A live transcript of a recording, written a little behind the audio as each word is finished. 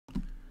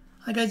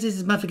Hi guys, this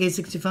is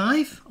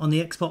Mafia65 on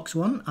the Xbox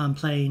One. I'm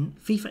playing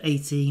FIFA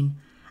 18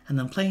 and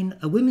I'm playing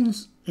a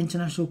Women's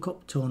International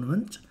Cup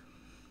tournament.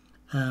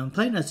 I'm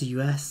playing as the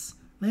US,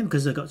 mainly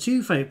because I've got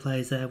two favourite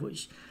players there,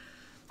 which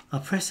are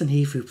Press and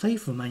Heath, who play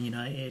for Man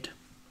United.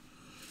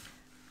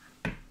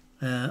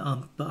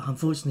 But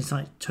unfortunately, it's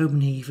like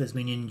Tobin Heath has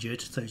been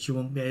injured, so she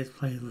won't be able to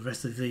play the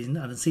rest of the season.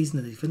 And the season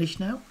is finished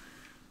now,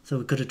 so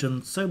we could have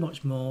done so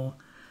much more.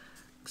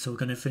 So we're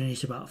going to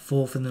finish about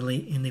 4th in the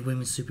league, in the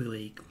Women's Super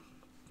League,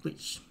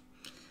 which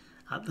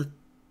at the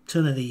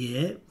turn of the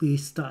year we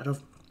started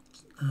off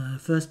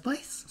first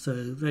place, so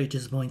very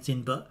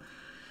disappointing. But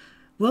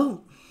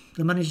well,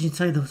 they managed to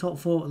stay in the top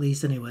 4 at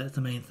least anyway. That's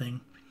the main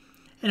thing.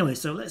 Anyway,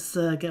 so let's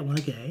get one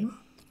a game.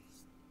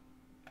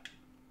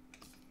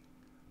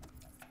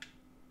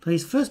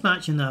 Plays first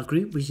match in our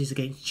group, which is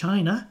against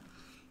China.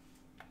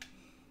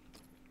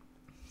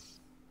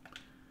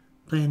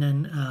 Playing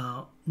in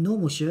our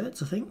normal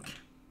shirts, I think.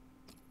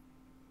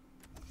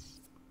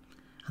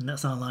 And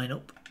that's our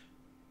lineup.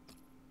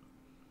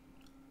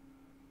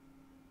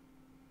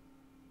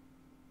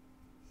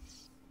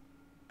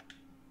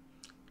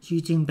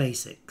 Shooting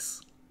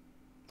basics.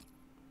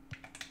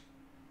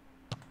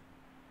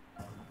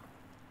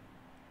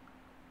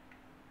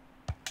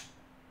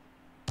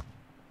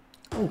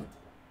 Oh.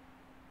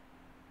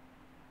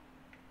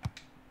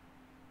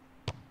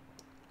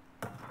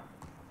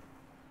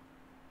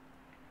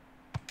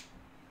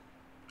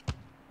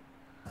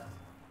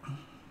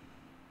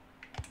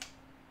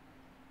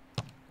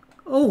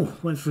 Oh,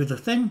 went through the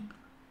thing.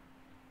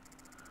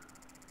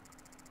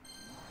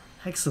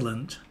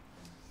 Excellent.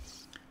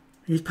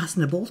 He's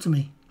passing the ball to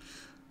me.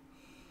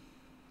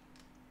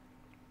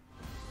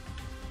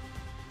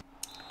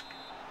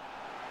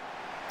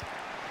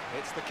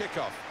 It's the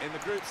kickoff in the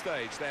group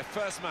stage, their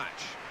first match.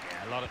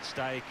 Yeah, a lot at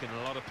stake and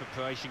a lot of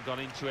preparation gone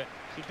into it.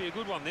 Should be a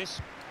good one,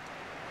 this.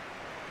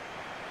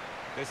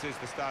 This is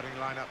the starting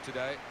lineup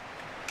today.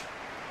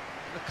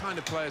 The kind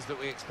of players that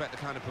we expect, the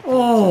kind of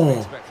performances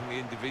we expect from the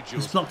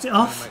individuals. He's blocked it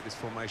off. To make this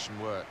formation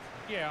work.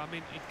 Yeah, I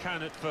mean, it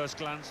can at first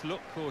glance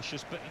look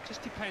cautious, but it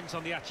just depends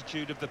on the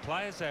attitude of the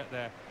players out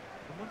there.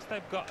 And once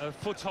they've got a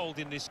foothold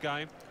in this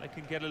game, they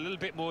can get a little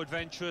bit more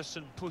adventurous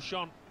and push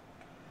on.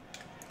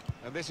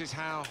 And this is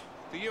how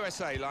the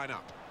USA line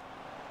up.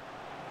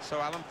 So,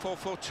 Alan,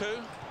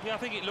 4-4-2? Yeah, I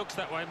think it looks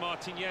that way,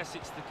 Martin. Yes,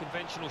 it's the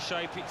conventional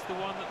shape. It's the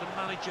one that the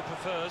manager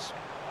prefers.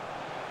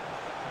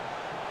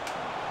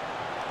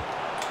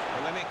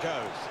 And then it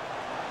goes.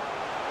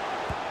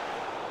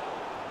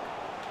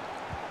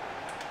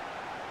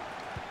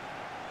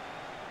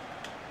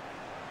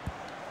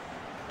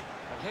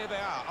 And here they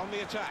are on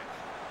the attack.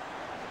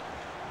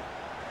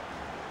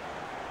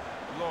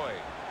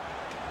 Lloyd.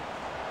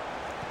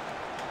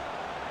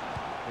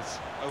 It's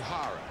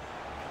O'Hara.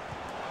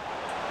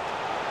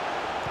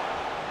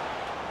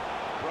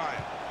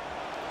 Bryant.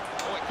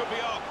 Oh, it could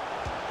be on.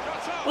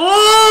 Shots up.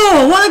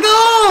 Oh, what a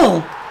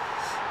goal!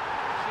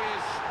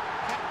 She's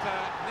kept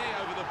her knee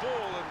over the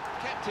ball and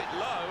kept it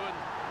low and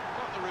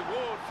got the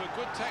reward for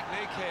good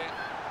technique here.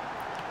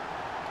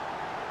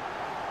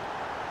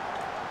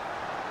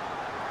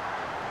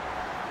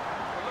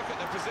 Well, look at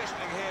the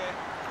positioning here.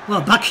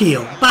 Well, back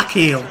heel, back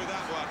heel. Through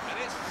that one, and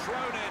it's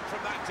thrown in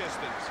from that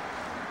distance.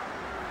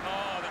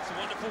 Oh, that's a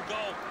wonderful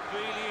goal.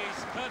 Really is.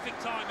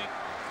 Perfect timing.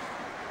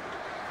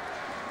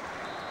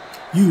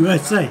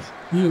 USA,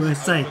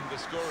 USA. Opened the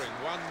scoring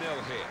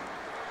 1-0 here.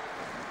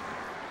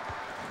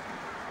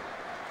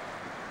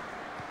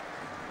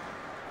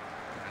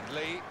 And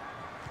Lee.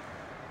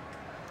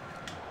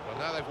 Well,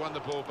 now they've won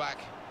the ball back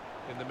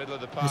in the middle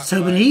of the park. It's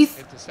Tobin Heath.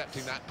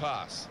 Intercepting that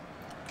pass.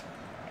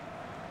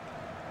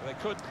 They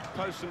could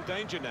pose some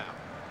danger now.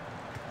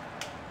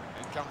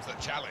 In comes the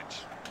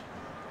challenge.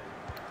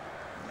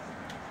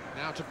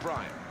 Now to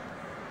Bryant.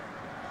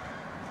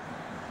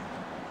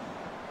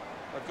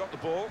 They've got the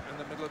ball in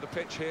the middle of the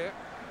pitch here.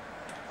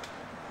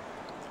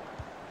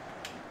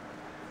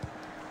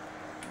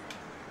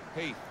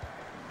 Heath.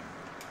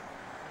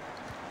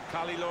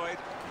 Carly Lloyd.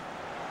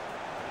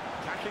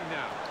 Attacking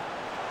now.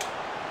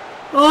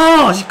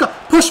 Oh, she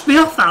got pushed me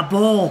off that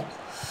ball.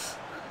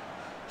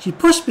 She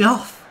pushed me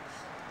off.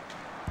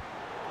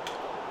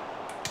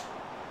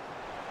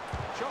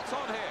 Shots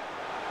on here.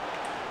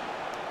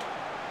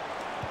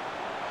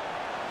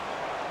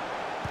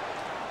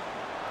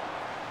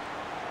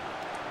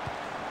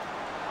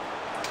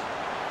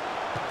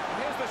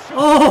 Here's the shot.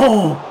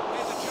 Oh.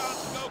 Here's a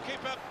chance.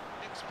 Goalkeeper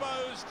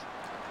exposed.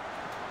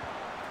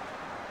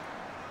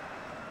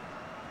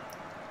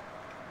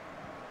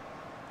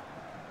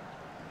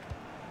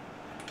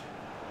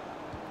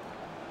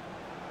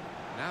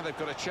 Now they've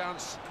got a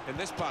chance in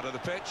this part of the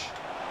pitch.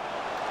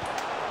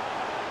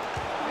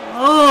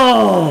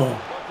 Oh.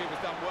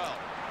 Goalkeeper's done well.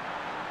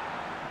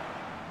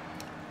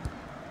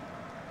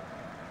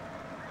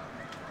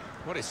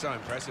 What is so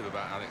impressive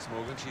about Alex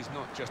Morgan, she's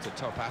not just a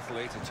top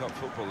athlete, a top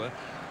footballer.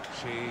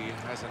 She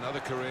has another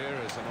career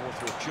as an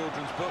author of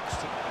children's books.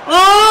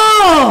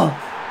 Oh!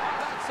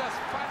 That's a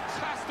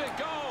fantastic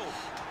goal.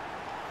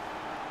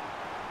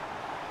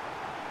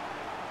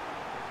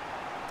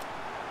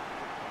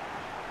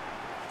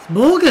 It's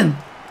Morgan.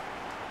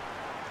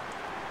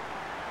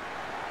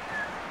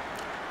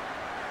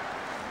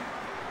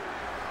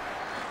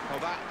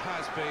 Well, that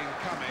has been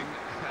coming,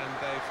 and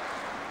they've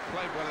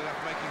played well enough,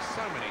 making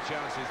so many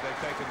chances.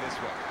 They've taken this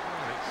one.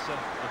 Oh, it's a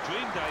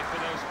dream day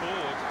for those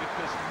forwards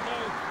because no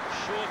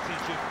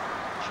shortage of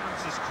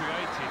chances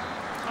created.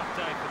 Tough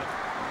day for them.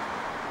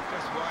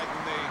 Just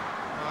widen the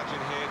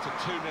margin here to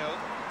 2-0.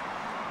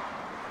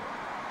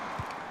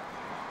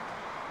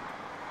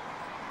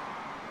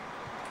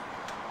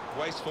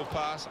 Wasteful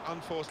pass,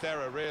 unforced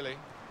error, really.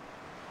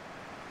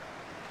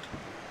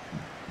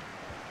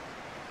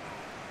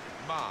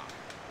 Ma.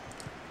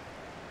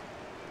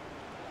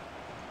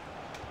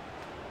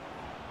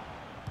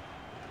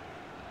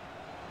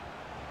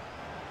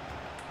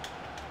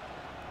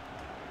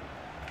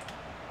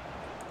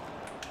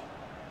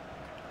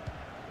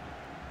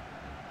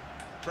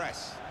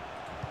 Press.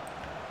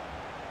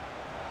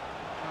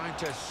 Trying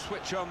to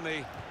switch on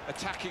the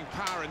attacking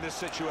power in this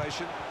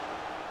situation.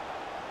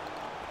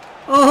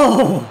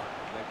 Oh!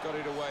 They've got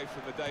it away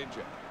from the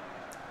danger.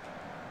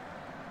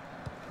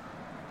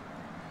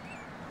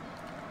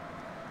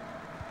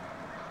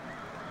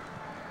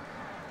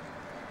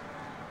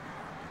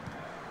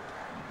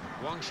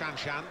 Wang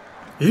Shanshan.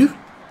 Who?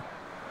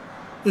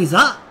 Who's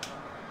that?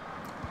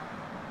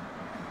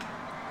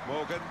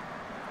 Morgan.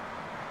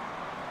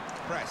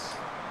 Press.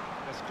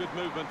 That's good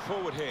movement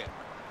forward here.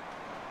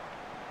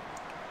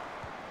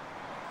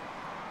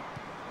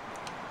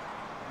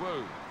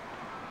 Woo.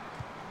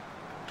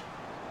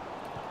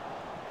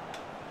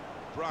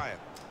 Brian.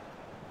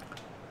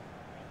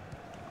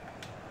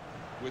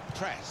 With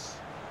press.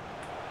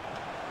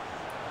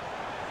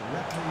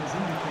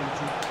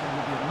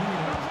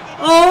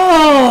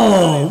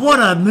 Oh! What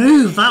a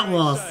move that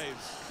was.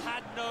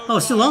 Had no Oh,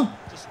 still on.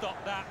 right to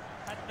stop that.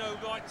 Had no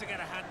right to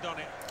get a hand on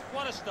it.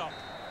 What a stop.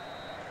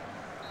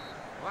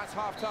 Well, that's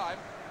half-time.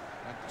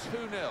 And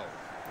 2-0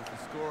 is the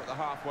score at the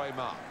halfway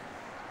mark.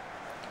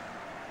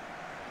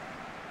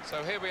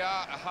 So here we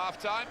are at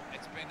half-time.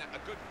 It's been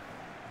a good...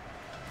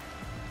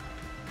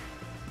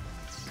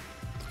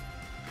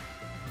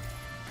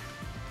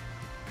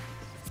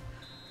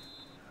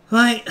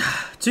 Right,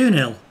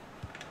 2-0.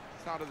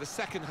 Start of the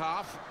second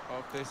half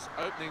of this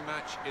opening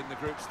match in the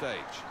group stage.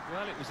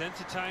 Well, it was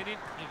entertaining.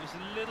 It was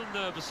a little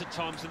nervous at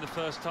times in the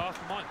first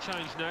half. Might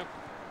change now.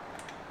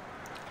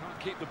 Can't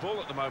keep the ball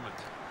at the moment.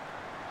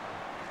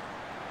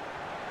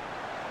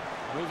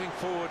 Moving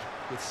forward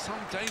with some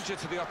danger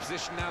to the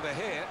opposition now they're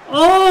here.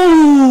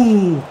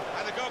 Oh!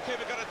 And the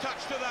goalkeeper got a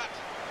touch to that.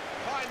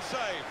 Fine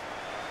save.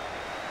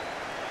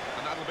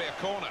 And that'll be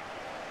a corner.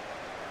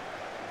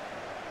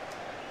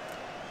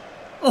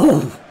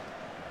 Oh!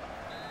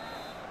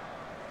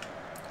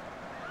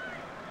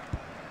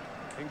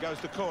 In goes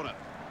the corner.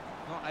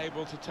 Not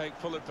able to take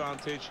full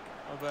advantage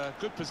of a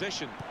good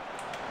position.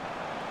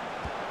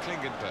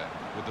 Klingenberg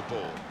with the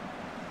ball.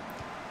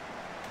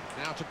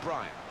 Now to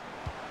Brian.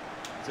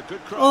 It's a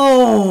good cross.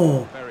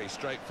 Oh! Very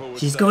straightforward.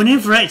 She's save. going in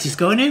for it. She's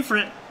going in for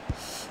it.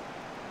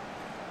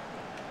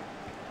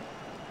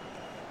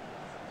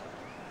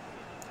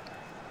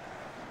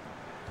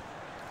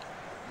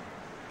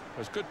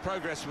 There's good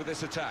progress with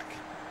this attack.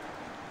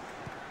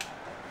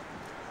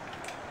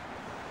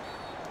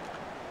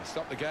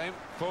 Stop the game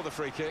for the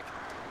free kick.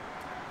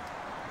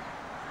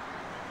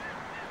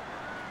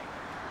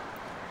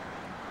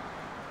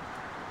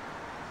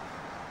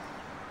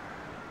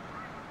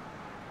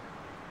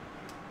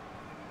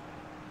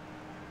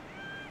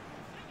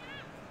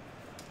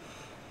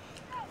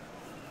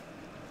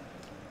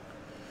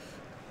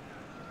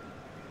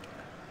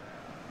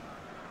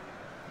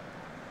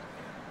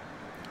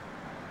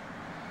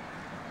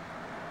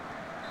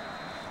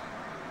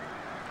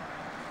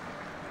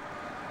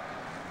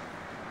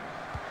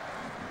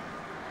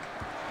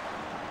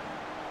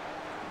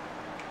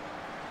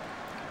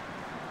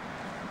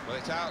 Well,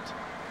 it's out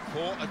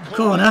for a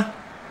corner.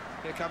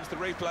 Here comes the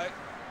replay.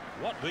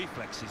 What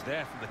reflex is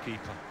there from the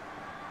keeper?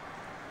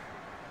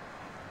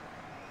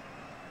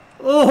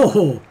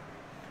 Oh!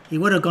 He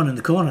would have gone in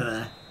the corner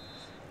there.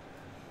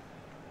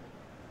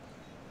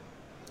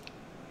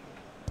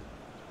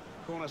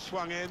 Corner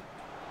swung in.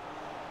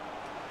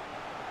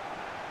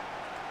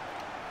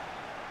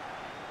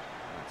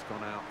 It's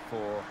gone out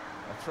for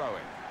a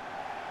throw-in.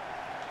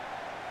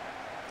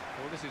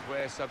 Well, this is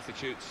where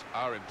substitutes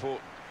are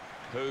important.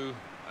 Who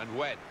and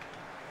when.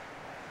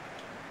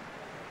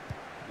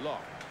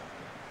 Long.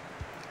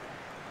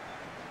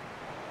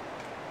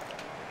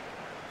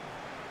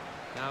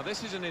 Now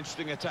this is an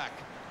interesting attack.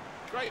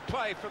 Great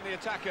play from the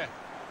attacker.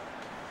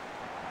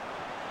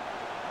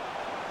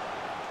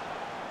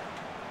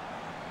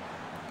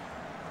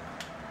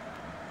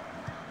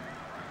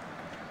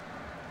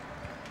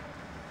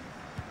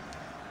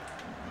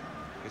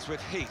 It's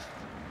with Heath.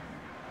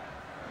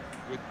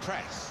 With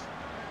press.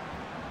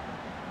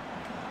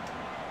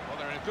 Well,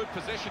 they're in a good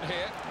position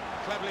here.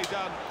 Cleverly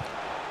done.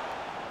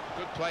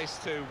 Good place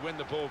to win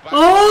the ball back.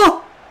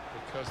 Oh!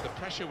 Because the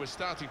pressure was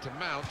starting to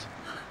mount.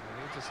 And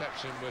the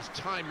interception was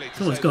timely.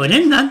 So it's going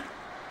in then.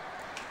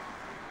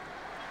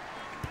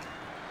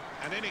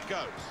 And in it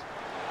goes.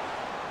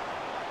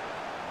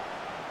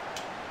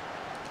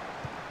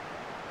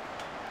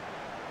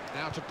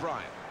 Now to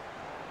Bryant.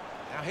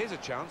 Now here's a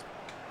chance.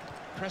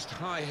 Pressed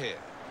high here.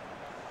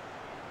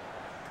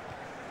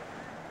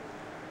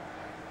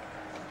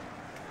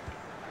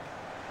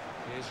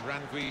 Here's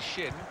Rangui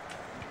Shin.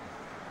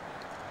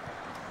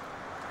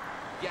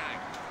 Yang.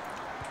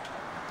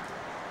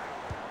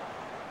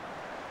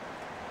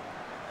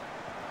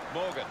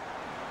 Morgan.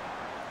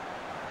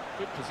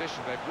 Good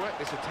position. They've worked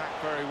this attack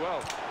very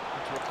well.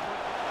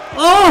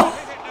 Oh!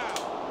 Hit it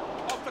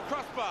now. Off the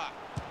crossbar.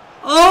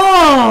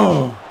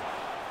 Oh!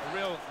 A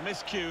real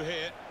miscue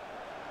here.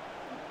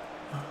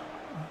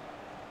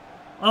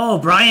 Oh,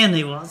 Brian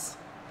it was.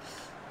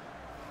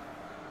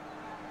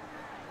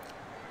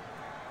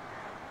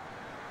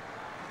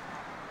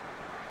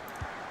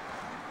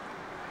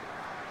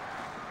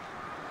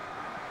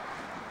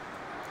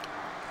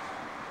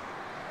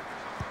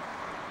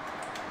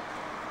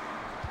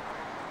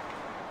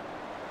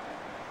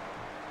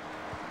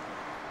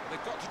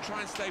 They've got to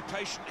try and stay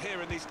patient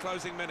here in these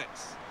closing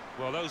minutes.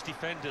 Well, those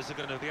defenders are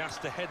going to be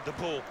asked to head the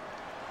ball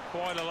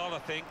quite a lot, I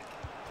think.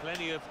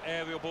 Plenty of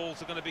aerial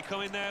balls are going to be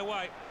coming their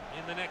way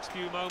in the next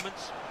few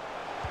moments.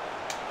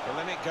 Well,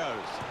 then it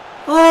goes.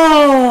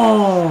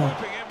 Oh!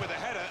 Swooping in with a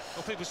header.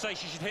 Well, people say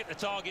she should hit the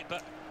target,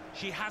 but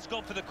she has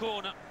gone for the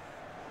corner.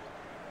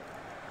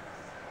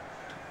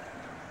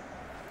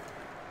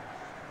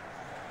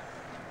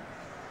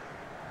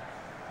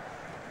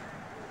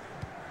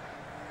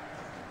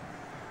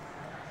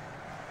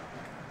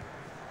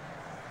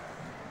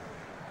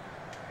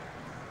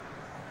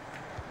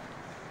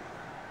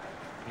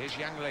 Here's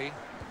Yang Li.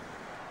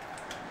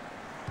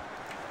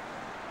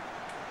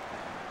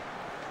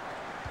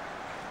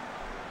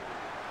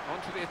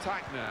 On to the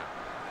attack now.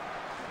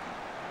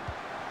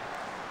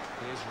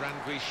 Here's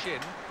Rangui Shin.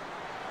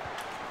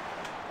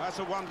 That's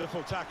a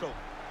wonderful tackle.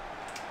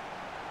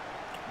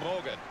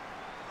 Morgan.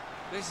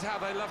 This is how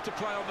they love to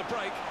play on the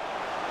break.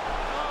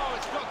 Oh,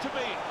 it's got to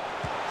be.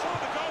 Saw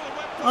the goal and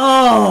went for it.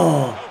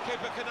 Oh! The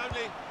goalkeeper can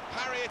only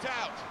parry it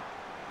out.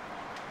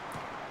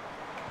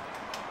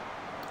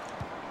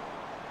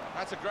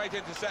 That's a great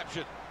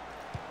interception.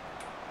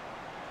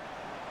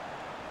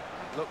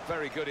 Looked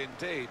very good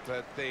indeed,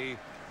 but the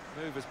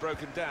move has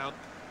broken down.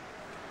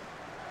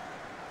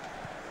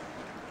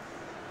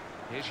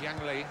 Here's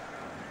Yang Li.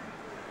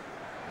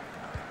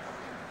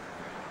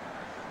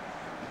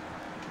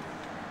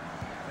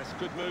 That's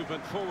good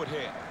movement forward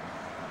here.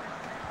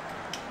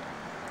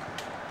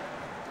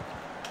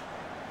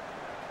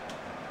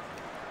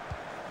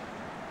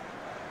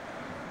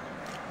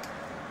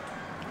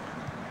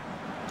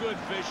 Good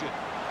vision.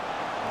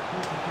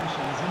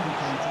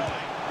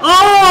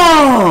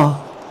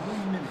 Oh! 3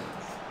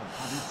 minutes of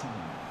added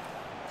time.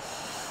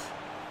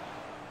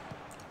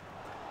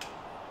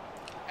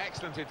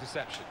 Excellent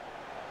interception.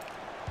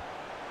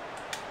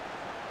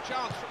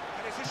 Chance,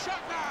 and it's a shot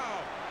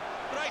now.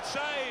 Great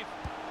save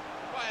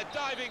by a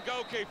diving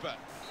goalkeeper.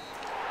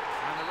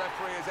 And the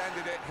referee has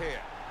ended it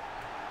here.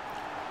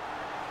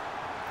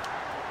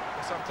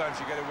 Well, sometimes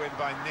you get a win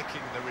by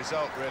nicking the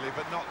result, really,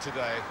 but not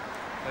today.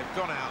 They've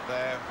gone out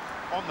there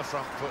on the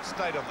front foot,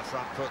 stayed on the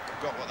front foot,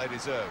 got what they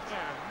deserved. Yeah,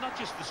 not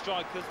just the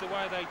strikers, the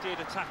way they did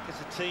attack as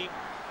a team.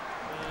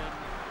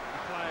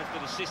 The players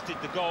that assisted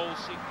the goals,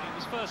 it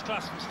was first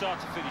class from start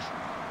to finish.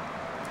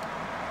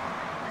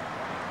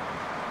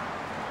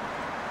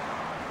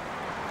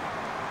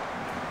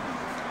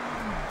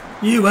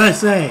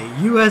 USA!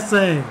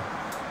 USA!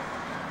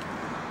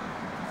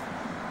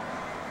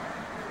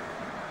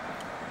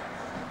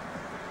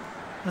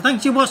 Well,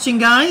 thanks for watching,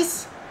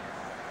 guys.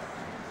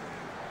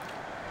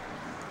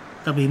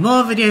 There'll be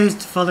more videos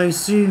to follow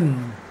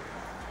soon.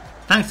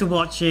 Thanks for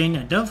watching,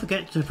 and don't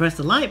forget to press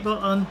the like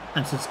button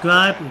and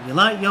subscribe if you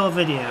like your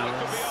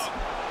videos.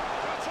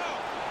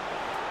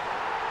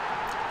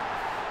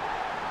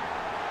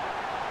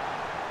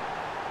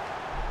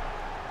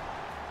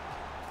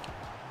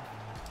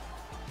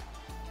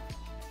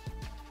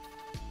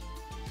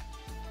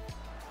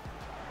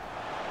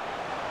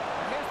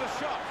 Here's the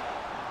shot.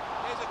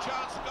 Here's a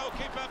chance,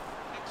 goalkeeper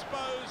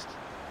exposed.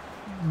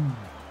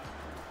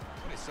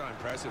 What is so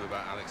impressive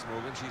about Alex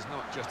Morgan, she's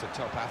not just a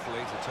top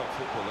athlete, a top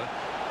footballer.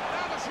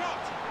 Now the shot!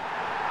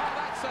 Oh,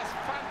 that's a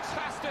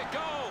fantastic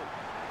goal!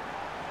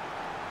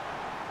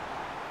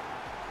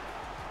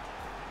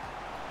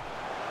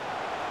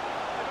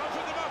 They've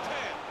opened them up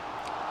here.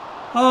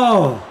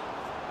 Oh!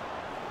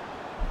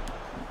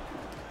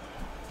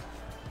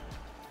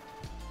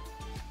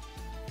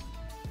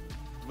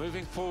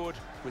 Moving forward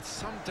with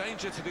some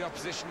danger to the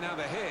opposition now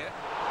they're here.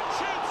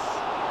 Shoots!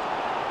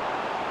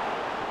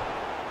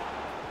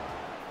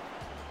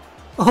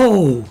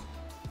 Oh!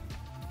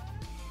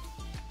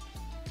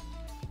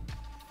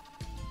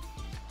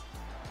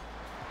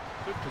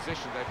 Good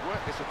position, they've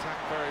worked this attack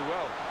very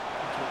well.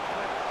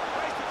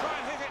 Place to try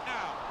and hit it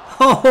now.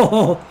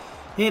 Oh!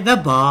 Hit the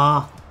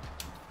bar.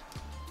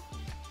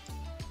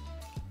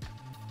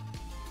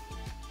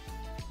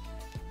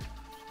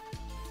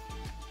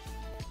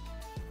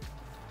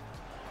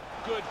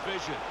 Good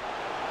vision.